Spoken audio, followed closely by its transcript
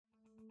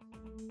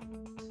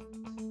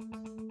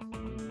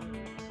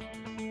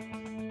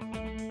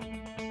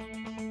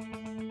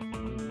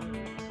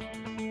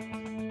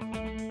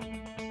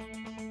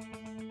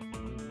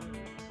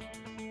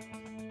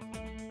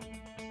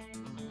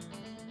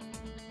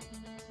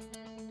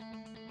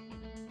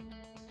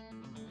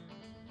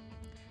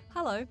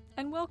Hello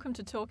and welcome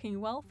to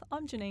Talking Wealth.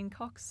 I'm Janine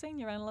Cox,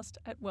 Senior Analyst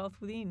at Wealth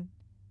Within.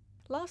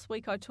 Last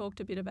week I talked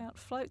a bit about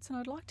floats and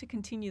I'd like to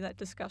continue that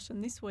discussion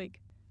this week.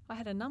 I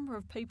had a number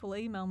of people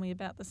email me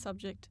about the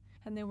subject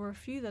and there were a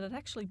few that had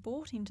actually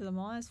bought into the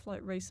Myers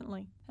float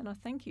recently, and I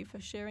thank you for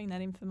sharing that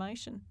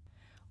information.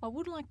 I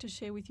would like to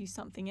share with you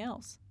something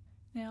else.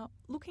 Now,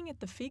 looking at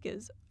the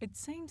figures, it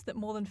seems that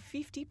more than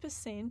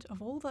 50%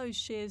 of all those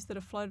shares that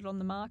are floated on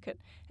the market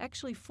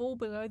actually fall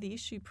below the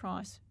issue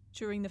price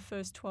during the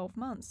first 12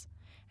 months,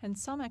 and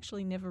some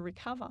actually never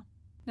recover.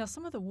 Now,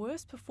 some of the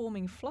worst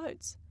performing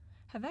floats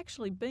have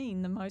actually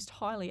been the most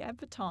highly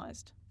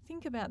advertised.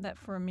 Think about that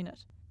for a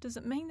minute. Does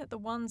it mean that the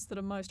ones that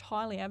are most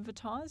highly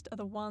advertised are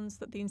the ones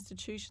that the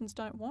institutions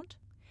don't want?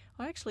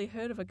 I actually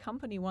heard of a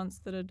company once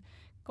that had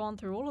gone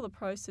through all of the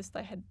process.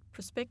 They had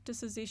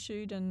prospectuses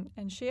issued and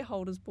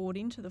shareholders bought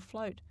into the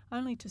float,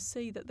 only to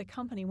see that the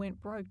company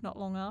went broke not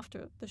long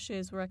after the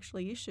shares were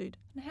actually issued.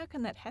 And how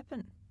can that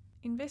happen?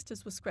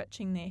 Investors were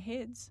scratching their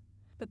heads.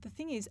 But the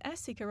thing is,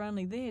 ASIC are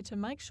only there to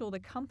make sure the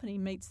company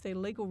meets their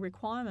legal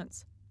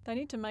requirements. They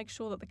need to make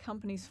sure that the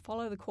companies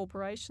follow the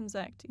Corporations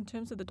Act in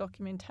terms of the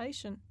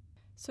documentation.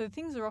 So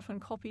things are often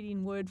copied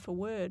in word for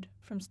word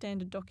from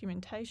standard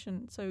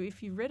documentation. So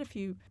if you've read a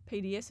few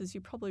PDSs,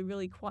 you're probably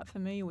really quite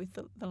familiar with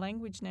the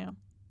language now.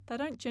 They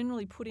don't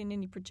generally put in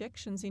any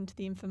projections into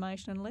the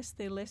information unless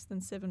they're less than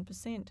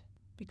 7%,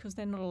 because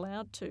they're not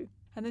allowed to.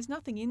 And there's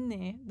nothing in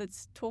there that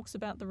talks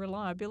about the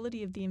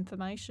reliability of the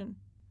information.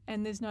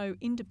 And there's no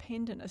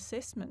independent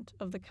assessment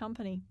of the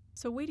company.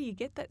 So where do you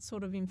get that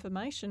sort of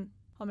information?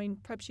 I mean,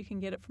 perhaps you can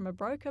get it from a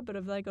broker, but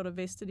have they got a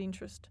vested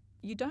interest?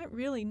 You don't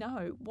really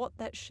know what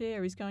that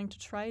share is going to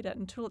trade at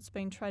until it's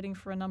been trading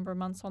for a number of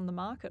months on the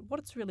market, what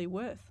it's really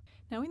worth.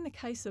 Now, in the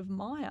case of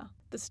Myer,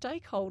 the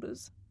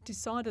stakeholders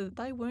decided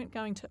that they weren't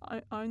going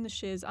to own the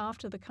shares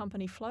after the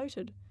company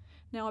floated.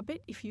 Now, I bet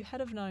if you had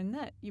have known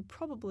that, you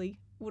probably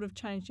would have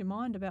changed your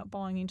mind about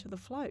buying into the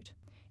float.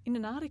 In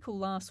an article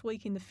last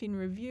week in the Fin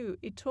Review,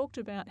 it talked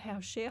about how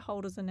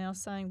shareholders are now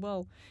saying,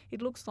 well,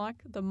 it looks like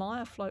the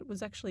Myer float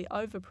was actually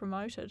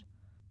over-promoted.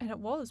 And it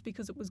was,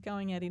 because it was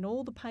going out in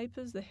all the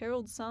papers, the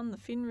Herald Sun, the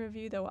Fin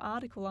Review. There were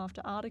article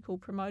after article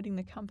promoting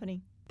the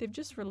company. They've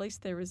just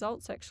released their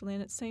results actually,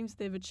 and it seems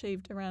they've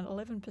achieved around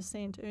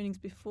 11% earnings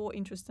before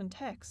interest and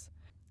tax.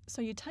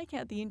 So you take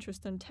out the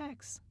interest and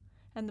tax,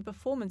 and the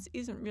performance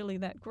isn't really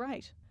that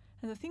great.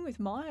 And the thing with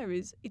Myer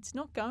is it's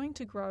not going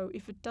to grow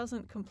if it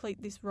doesn't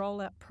complete this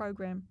rollout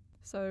program.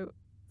 So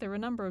there are a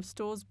number of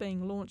stores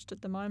being launched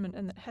at the moment,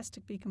 and that has to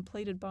be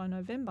completed by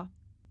November.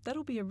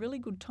 That'll be a really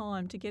good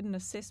time to get an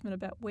assessment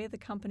about where the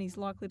company's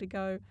likely to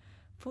go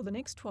for the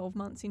next 12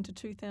 months into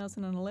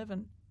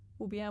 2011.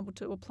 We'll be able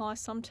to apply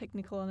some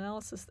technical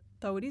analysis,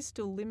 though it is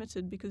still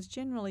limited, because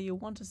generally you'll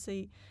want to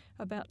see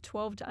about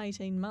 12 to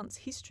 18 months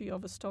history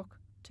of a stock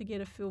to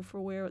get a feel for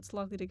where it's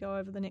likely to go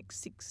over the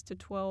next 6 to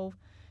 12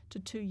 to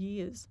 2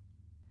 years.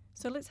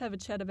 So let's have a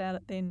chat about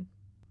it then.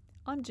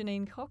 I'm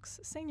Janine Cox,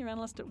 Senior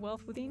Analyst at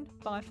Wealth Within.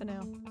 Bye for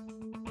now.